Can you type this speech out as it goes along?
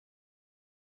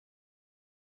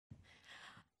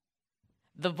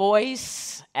The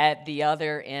voice at the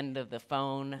other end of the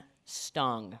phone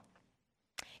stung.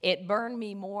 It burned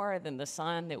me more than the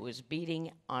sun that was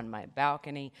beating on my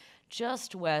balcony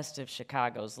just west of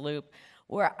Chicago's Loop,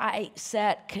 where I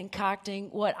sat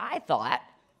concocting what I thought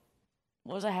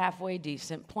was a halfway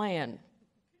decent plan.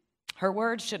 Her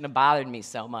words shouldn't have bothered me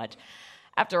so much.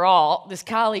 After all, this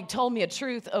colleague told me a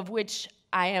truth of which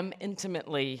I am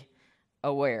intimately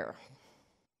aware.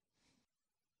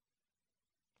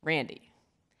 Randi,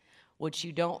 what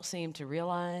you don't seem to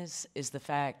realize is the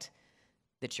fact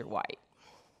that you're white.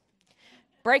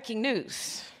 Breaking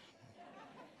news.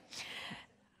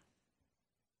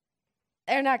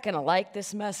 They're not going to like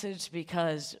this message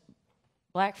because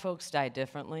black folks die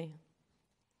differently.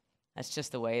 That's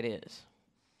just the way it is.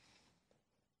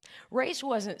 Race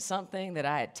wasn't something that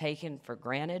I had taken for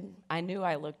granted. I knew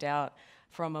I looked out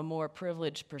from a more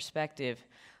privileged perspective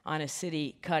on a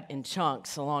city cut in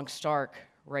chunks along stark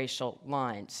racial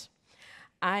lines.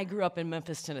 I grew up in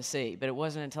Memphis, Tennessee, but it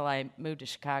wasn't until I moved to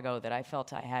Chicago that I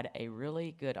felt I had a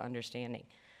really good understanding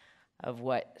of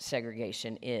what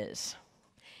segregation is.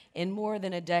 In more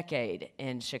than a decade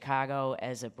in Chicago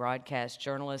as a broadcast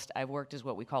journalist, I've worked as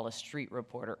what we call a street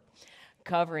reporter,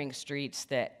 covering streets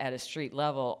that at a street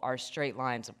level are straight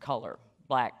lines of color: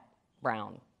 black,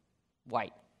 brown,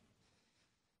 white.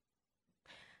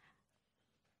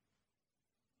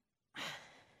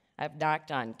 I've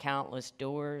knocked on countless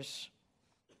doors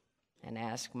and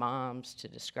asked moms to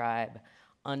describe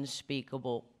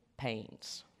unspeakable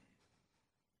pains.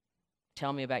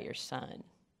 Tell me about your son.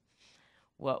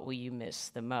 What will you miss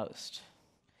the most?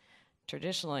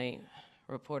 Traditionally,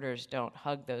 reporters don't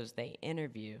hug those they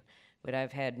interview, but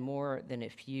I've had more than a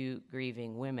few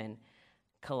grieving women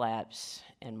collapse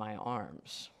in my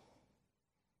arms.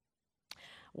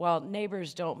 While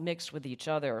neighbors don't mix with each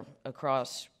other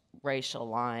across racial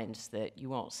lines that you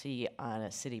won't see on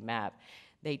a city map,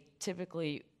 they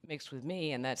typically mix with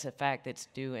me, and that's a fact that's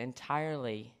due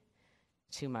entirely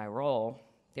to my role.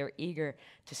 They're eager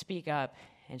to speak up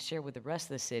and share with the rest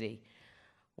of the city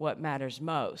what matters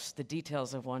most, the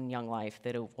details of one young life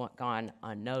that have gone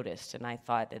unnoticed. And I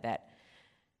thought that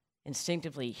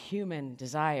instinctively human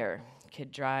desire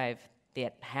could drive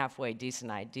that halfway decent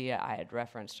idea I had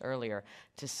referenced earlier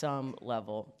to some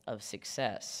level of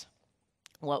success.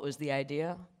 What was the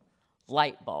idea?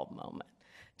 Light bulb moment.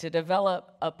 To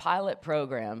develop a pilot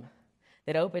program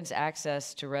that opens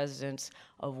access to residents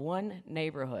of one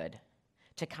neighborhood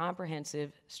to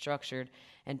comprehensive, structured,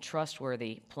 and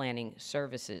trustworthy planning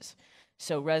services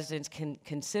so residents can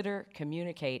consider,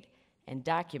 communicate, and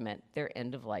document their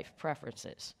end-of-life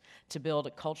preferences, to build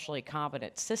a culturally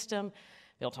competent system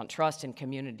built on trust and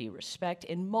community respect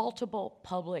in multiple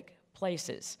public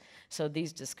places so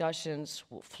these discussions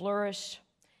will flourish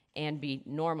and be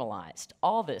normalized.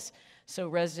 All this so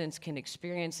residents can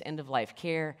experience end-of-life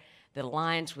care that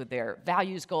aligns with their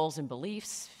values, goals, and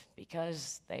beliefs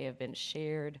because they have been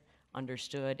shared,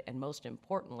 understood, and most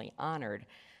importantly, honored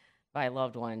by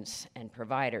loved ones and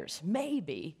providers.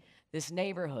 Maybe this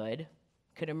neighborhood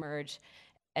could emerge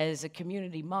as a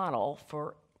community model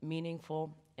for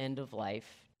meaningful end-of-life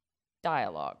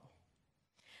dialogue.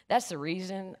 That's the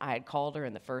reason I had called her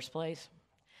in the first place,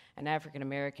 an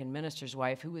African-American minister's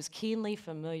wife who was keenly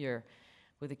familiar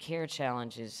with the care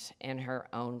challenges in her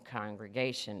own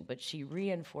congregation, but she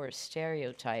reinforced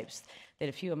stereotypes that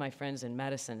a few of my friends in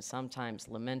medicine sometimes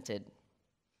lamented.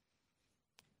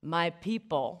 My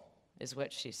people, is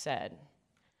what she said,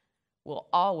 will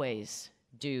always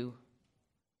do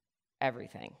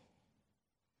everything.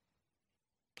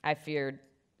 I feared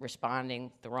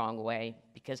responding the wrong way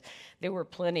because there were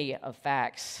plenty of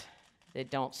facts that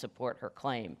don't support her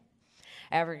claim.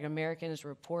 African Americans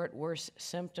report worse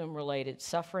symptom-related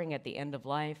suffering at the end of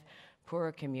life,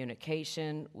 poorer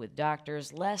communication with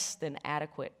doctors, less than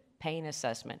adequate pain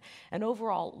assessment, and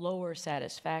overall lower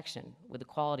satisfaction with the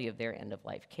quality of their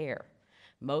end-of-life care.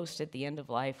 Most at the end of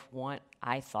life want,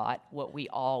 I thought, what we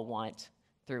all want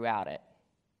throughout it: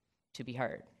 to be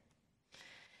heard,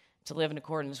 to live in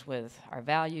accordance with our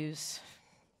values,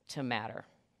 to matter.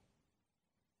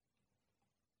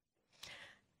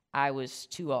 I was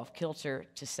too off kilter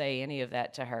to say any of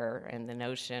that to her, and the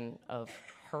notion of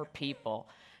her people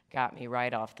got me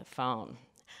right off the phone.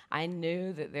 I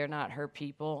knew that they're not her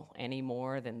people any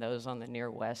more than those on the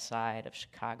near west side of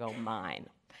Chicago mine.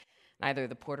 Neither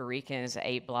the Puerto Ricans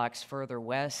 8 blocks further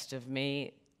west of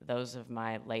me, those of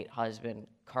my late husband,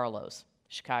 Carlos.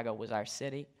 Chicago was our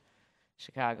city.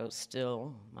 Chicago's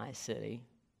still my city.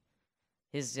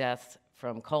 His death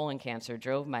from colon cancer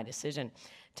drove my decision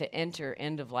to enter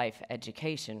end-of-life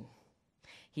education.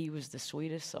 He was the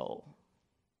sweetest soul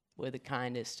with the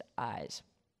kindest eyes.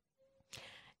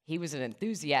 He was an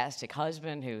enthusiastic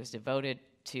husband who was devoted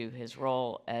to his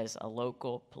role as a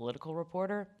local political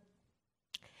reporter.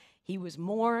 He was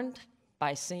mourned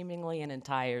by seemingly an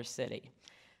entire city,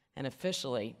 and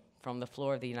officially from the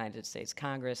floor of the United States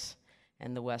Congress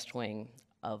and the West Wing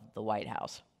of the White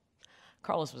House.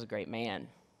 Carlos was a great man.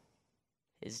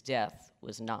 His death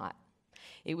was not.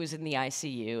 It was in the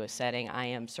ICU, a setting I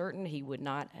am certain he would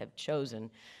not have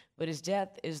chosen, but his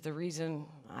death is the reason,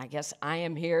 I guess, I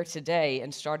am here today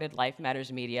and started Life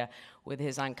Matters Media with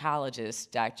his oncologist,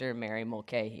 Dr. Mary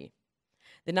Mulcahy.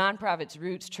 The nonprofit's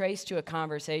roots trace to a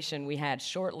conversation we had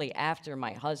shortly after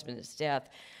my husband's death.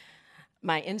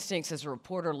 My instincts as a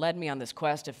reporter led me on this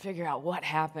quest to figure out what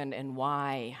happened and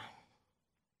why.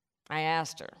 I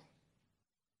asked her,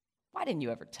 "Why didn't you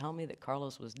ever tell me that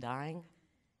Carlos was dying?"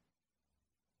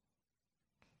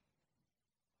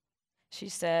 She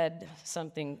said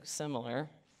something similar,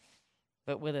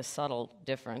 but with a subtle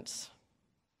difference.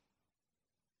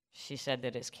 She said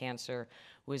that his cancer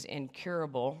was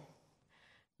incurable,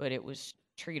 but it was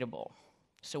treatable.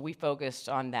 So we focused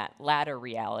on that latter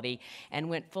reality and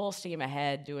went full steam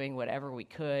ahead, doing whatever we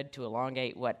could to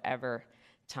elongate whatever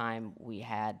time we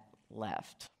had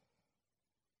left.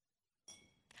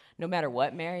 No matter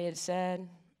what Mary had said,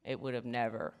 it would have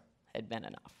never had been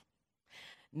enough.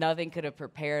 Nothing could have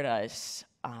prepared us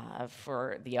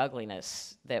for the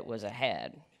ugliness that was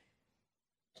ahead.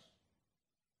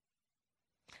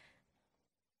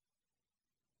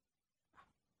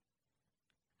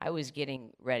 I was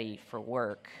getting ready for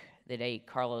work the day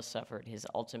Carlos suffered his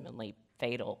ultimately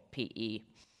fatal PE.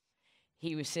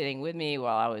 He was sitting with me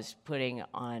while I was putting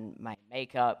on my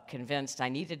makeup, convinced I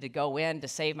needed to go in to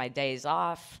save my days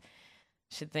off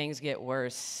should things get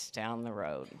worse down the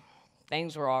road.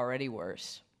 Things were already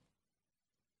worse,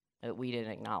 but we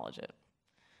didn't acknowledge it.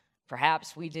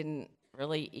 Perhaps we didn't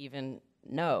really even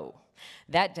know.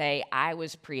 That day, I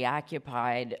was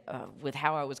preoccupied with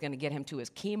how I was going to get him to his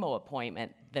chemo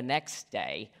appointment the next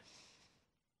day.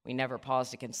 We never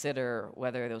paused to consider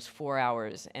whether those 4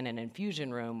 hours in an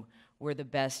infusion room were the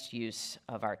best use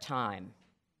of our time.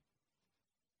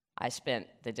 I spent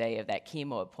the day of that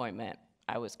chemo appointment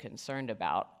I was concerned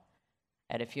about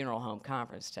at a funeral home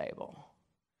conference table,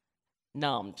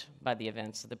 numbed by the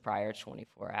events of the prior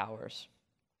 24 hours.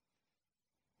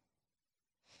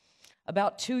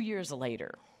 About 2 years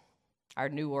later, our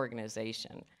new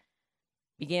organization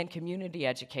began community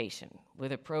education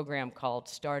with a program called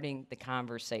Starting the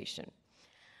Conversation.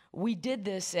 We did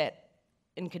this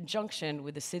in conjunction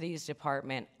with the city's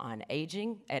Department on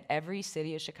Aging at every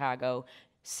City of Chicago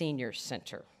senior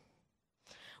center.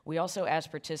 We also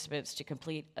asked participants to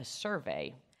complete a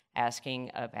survey asking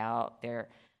about their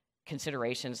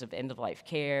considerations of end-of-life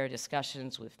care,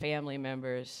 discussions with family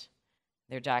members,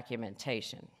 their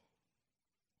documentation.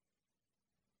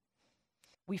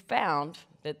 We found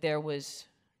that there was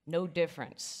no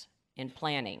difference in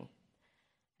planning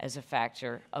as a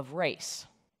factor of race,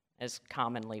 as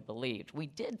commonly believed. We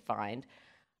did find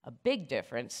a big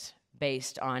difference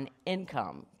based on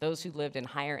income. Those who lived in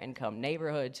higher income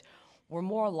neighborhoods were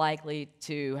more likely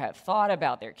to have thought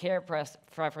about their care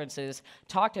preferences,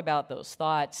 talked about those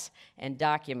thoughts, and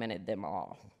documented them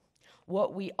all.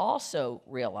 What we also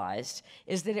realized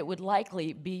is that it would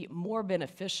likely be more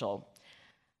beneficial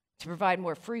to provide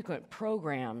more frequent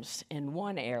programs in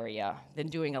one area than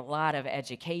doing a lot of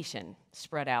education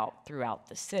spread out throughout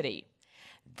the city.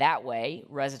 That way,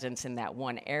 residents in that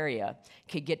one area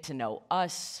could get to know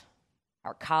us,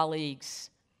 our colleagues,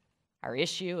 our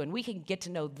issue, and we can get to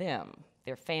know them,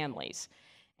 their families,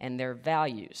 and their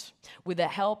values. With the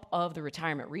help of the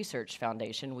Retirement Research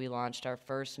Foundation, we launched our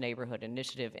first neighborhood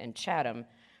initiative in Chatham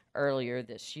earlier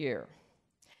this year.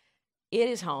 It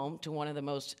is home to one of the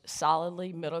most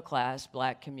solidly middle-class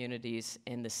Black communities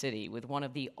in the city, with one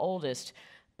of the oldest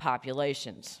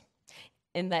populations.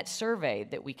 In that survey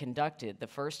that we conducted the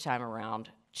first time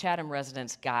around, Chatham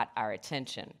residents got our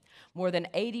attention. More than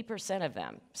 80% of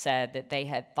them said that they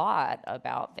had thought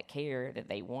about the care that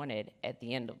they wanted at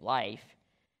the end of life,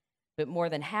 but more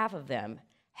than half of them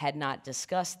had not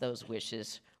discussed those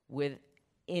wishes with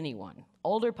anyone.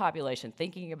 Older population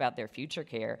thinking about their future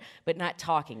care, but not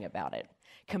talking about it.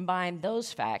 Combine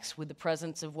those facts with the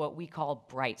presence of what we call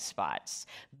bright spots,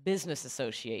 business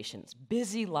associations,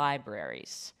 busy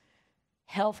libraries,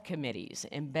 health committees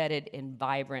embedded in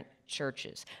vibrant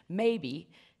churches. Maybe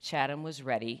Chatham was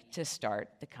ready to start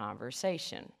the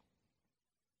conversation.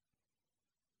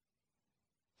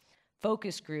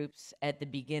 Focus groups at the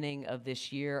beginning of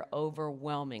this year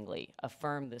overwhelmingly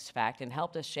affirmed this fact and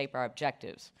helped us shape our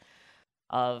objectives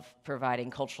of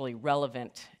providing culturally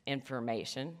relevant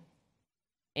information,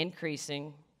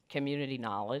 increasing community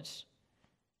knowledge,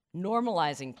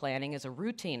 normalizing planning as a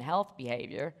routine health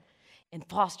behavior, and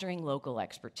fostering local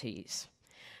expertise.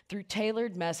 Through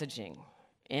tailored messaging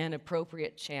and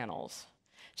appropriate channels,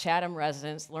 Chatham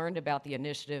residents learned about the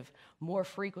initiative more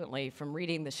frequently from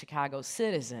reading the Chicago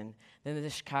Citizen than the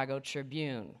Chicago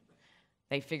Tribune.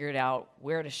 They figured out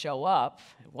where to show up,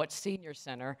 what senior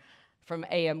center, from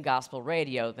AM gospel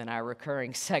radio than our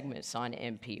recurring segments on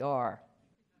NPR.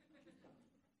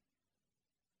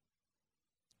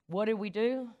 What did we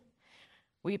do?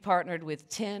 We partnered with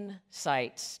 10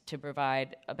 sites to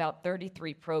provide about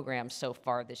 33 programs so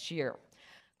far this year.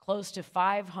 Close to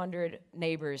 500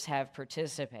 neighbors have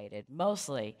participated,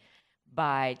 mostly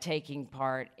by taking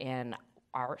part in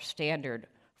our standard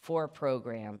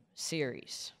 4-program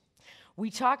series. We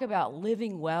talk about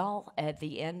living well at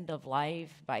the end of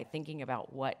life by thinking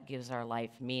about what gives our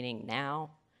life meaning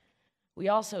now. We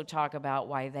also talk about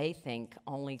why they think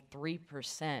only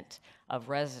 3% of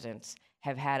residents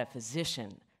have had a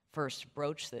physician first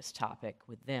broach this topic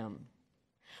with them.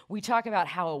 We talk about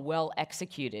how a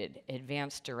well-executed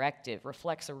advance directive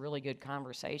reflects a really good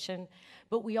conversation,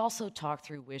 but we also talk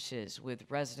through wishes with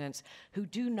residents who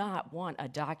do not want a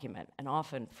document, and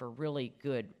often for really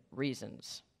good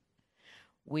reasons.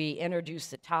 We introduce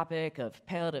the topic of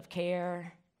palliative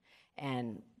care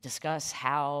and discuss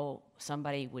how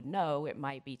somebody would know it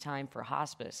might be time for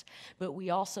hospice, but we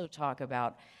also talk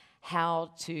about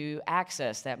how to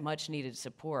access that much-needed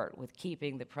support with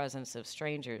keeping the presence of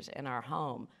strangers in our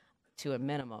home to a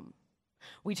minimum.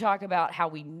 We talk about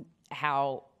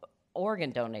how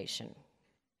organ donation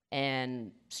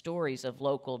and stories of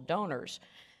local donors,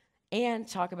 and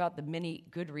talk about the many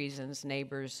good reasons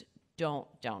neighbors don't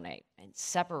donate, and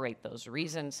separate those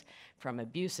reasons from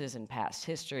abuses in past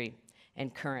history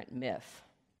and current myth.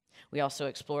 We also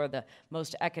explore the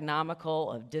most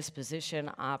economical of disposition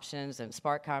options and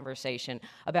spark conversation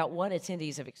about what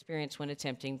attendees have experienced when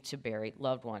attempting to bury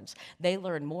loved ones. They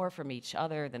learn more from each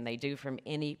other than they do from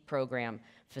any program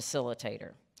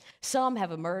facilitator. Some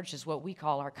have emerged as what we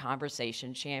call our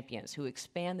conversation champions, who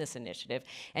expand this initiative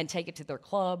and take it to their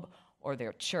club or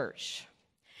their church,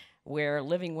 where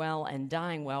living well and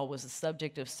dying well was the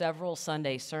subject of several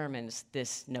Sunday sermons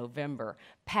this November.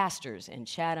 Pastors in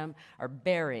Chatham are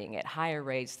burying at higher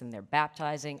rates than they're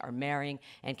baptizing or marrying,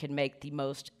 and can make the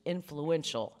most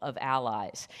influential of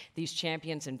allies. These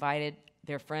champions invited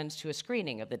their friends to a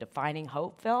screening of the Defining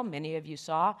Hope film many of you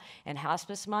saw in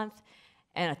Hospice Month,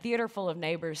 and a theater full of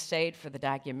neighbors stayed for the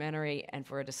documentary and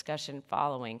for a discussion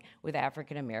following with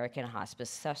African American hospice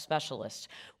specialists.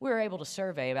 We were able to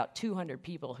survey about 200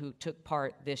 people who took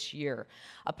part this year.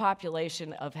 A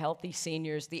population of healthy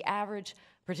seniors. The average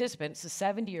participant is a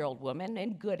 70-year-old woman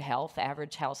in good health,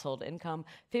 average household income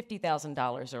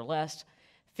 $50,000 or less.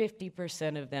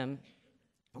 50% of them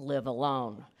live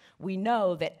alone. We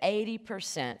know that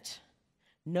 80%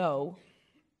 know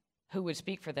who would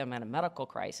speak for them in a medical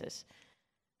crisis.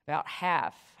 About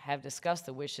half have discussed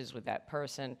the wishes with that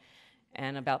person,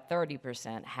 and about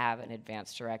 30% have an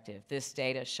advance directive. This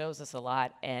data shows us a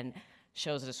lot and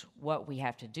shows us what we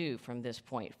have to do from this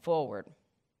point forward.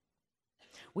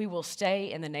 We will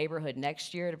stay in the neighborhood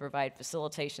next year to provide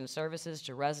facilitation services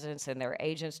to residents and their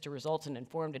agents to result in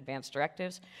informed advance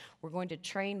directives. We're going to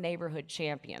train neighborhood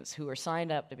champions who are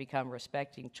signed up to become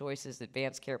Respecting Choices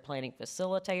advanced care planning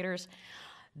facilitators.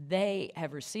 They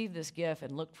have received this gift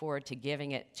and look forward to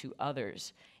giving it to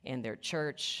others in their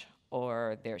church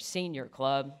or their senior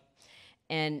club.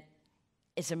 And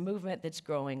it's a movement that's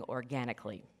growing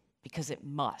organically because it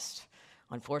must.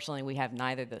 Unfortunately, we have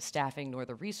neither the staffing nor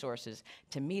the resources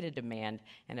to meet a demand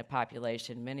in a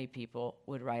population many people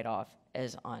would write off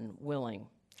as unwilling.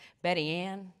 Betty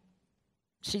Ann,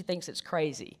 she thinks it's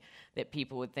crazy that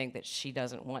people would think that she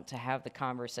doesn't want to have the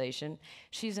conversation.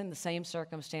 She's in the same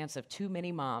circumstance of too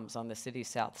many moms on the city's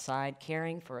south side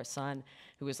caring for a son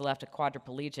who was left a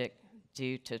quadriplegic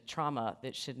due to trauma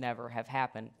that should never have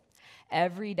happened.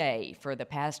 Every day for the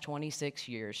past 26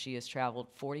 years, she has traveled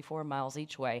 44 miles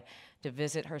each way to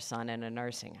visit her son in a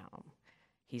nursing home.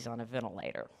 He's on a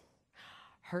ventilator.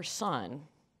 Her son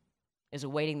is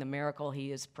awaiting the miracle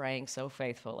he is praying so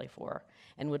faithfully for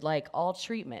and would like all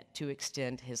treatment to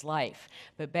extend his life.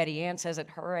 But Betty Ann says at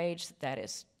her age that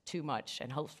is too much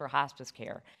and hopes for hospice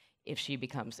care if she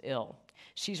becomes ill.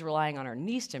 She's relying on her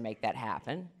niece to make that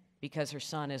happen because her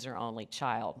son is her only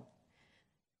child.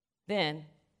 Then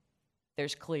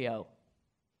there's Cleo.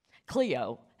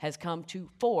 Cleo has come to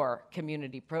 4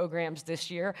 community programs this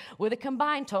year with a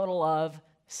combined total of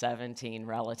 17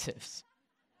 relatives.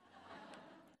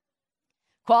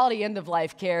 Quality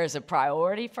end-of-life care is a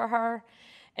priority for her,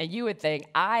 and you would think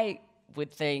I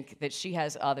would think that she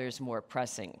has others more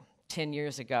pressing. 10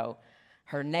 years ago,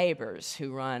 her neighbors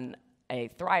who run a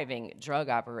thriving drug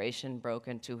operation broke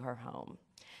into her home.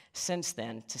 Since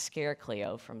then, to scare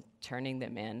Cleo from turning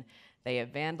them in, they have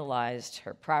vandalized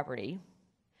her property,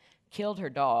 killed her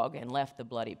dog, and left the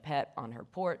bloody pet on her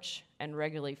porch, and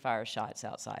regularly fire shots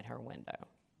outside her window.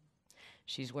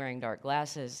 She's wearing dark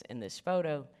glasses in this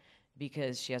photo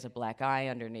because she has a black eye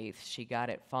underneath. She got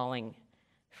it falling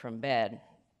from bed,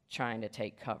 trying to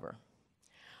take cover.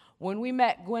 When we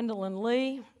met Gwendolyn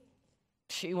Lee,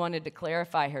 she wanted to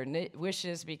clarify her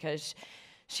wishes because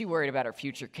she worried about her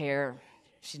future care.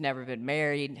 She's never been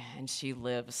married, and she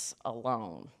lives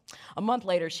alone. A month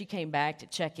later, she came back to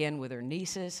check in with her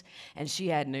nieces, and she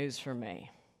had news for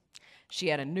me. She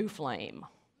had a new flame,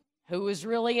 who was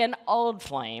really an old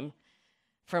flame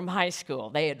from high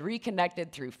school. They had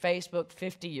reconnected through Facebook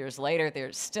 50 years later.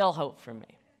 There's still hope for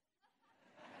me.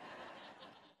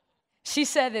 She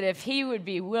said that if he would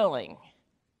be willing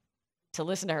to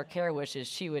listen to her care wishes,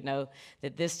 she would know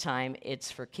that this time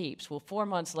it's for keeps. Well, 4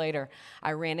 months later,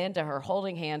 I ran into her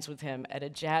holding hands with him at a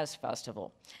jazz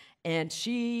festival. And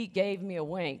she gave me a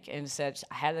wink and said,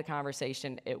 I had the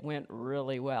conversation, it went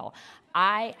really well.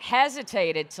 I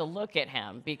hesitated to look at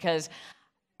him because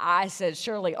I said,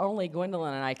 surely only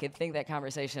Gwendolyn and I could think that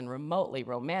conversation remotely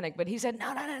romantic. But he said,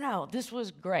 no, this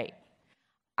was great.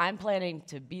 I'm planning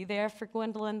to be there for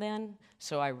Gwendolyn then,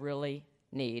 so I really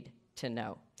need to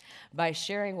know. By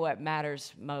sharing what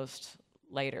matters most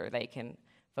later, they can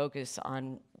focus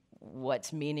on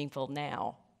what's meaningful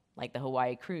now, like the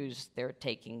Hawaii cruise they're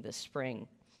taking this spring.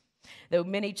 Though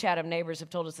many Chatham neighbors have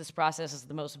told us this process is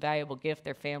the most valuable gift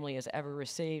their family has ever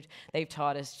received, they've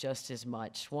taught us just as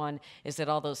much. One is that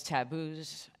all those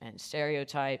taboos and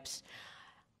stereotypes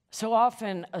so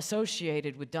often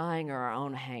associated with dying are our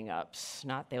own hang-ups,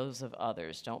 not those of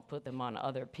others. Don't put them on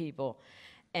other people.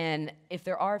 And if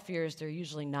there are fears, they're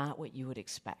usually not what you would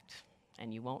expect,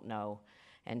 and you won't know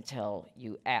until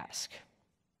you ask.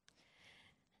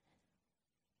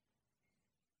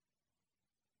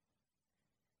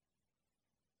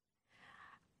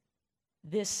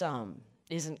 This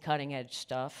isn't cutting-edge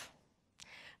stuff,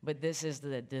 but this is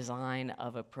the design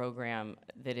of a program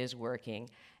that is working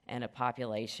and a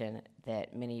population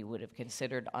that many would have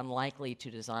considered unlikely to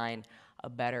design a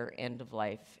better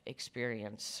end-of-life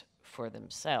experience for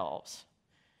themselves.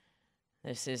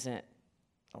 This isn't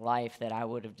a life that I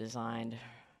would have designed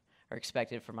or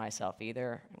expected for myself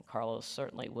either, and Carlos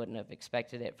certainly wouldn't have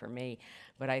expected it for me,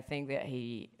 but I think that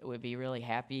he would be really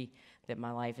happy that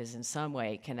my life is in some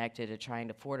way connected to trying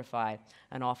to fortify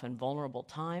an often vulnerable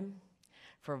time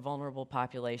for a vulnerable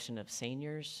population of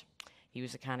seniors. He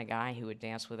was the kind of guy who would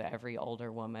dance with every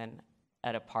older woman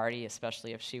at a party,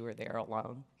 especially if she were there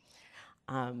alone.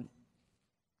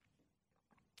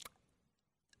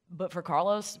 But for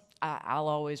Carlos, I'll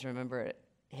always remember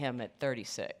him at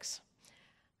 36.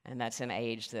 And that's an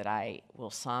age that I will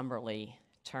somberly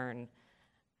turn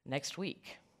next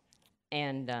week.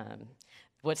 And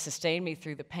what sustained me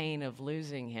through the pain of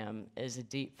losing him is a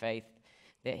deep faith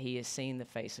that he has seen the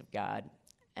face of God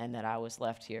and that I was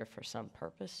left here for some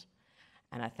purpose.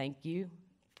 And I thank you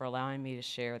for allowing me to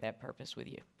share that purpose with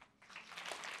you.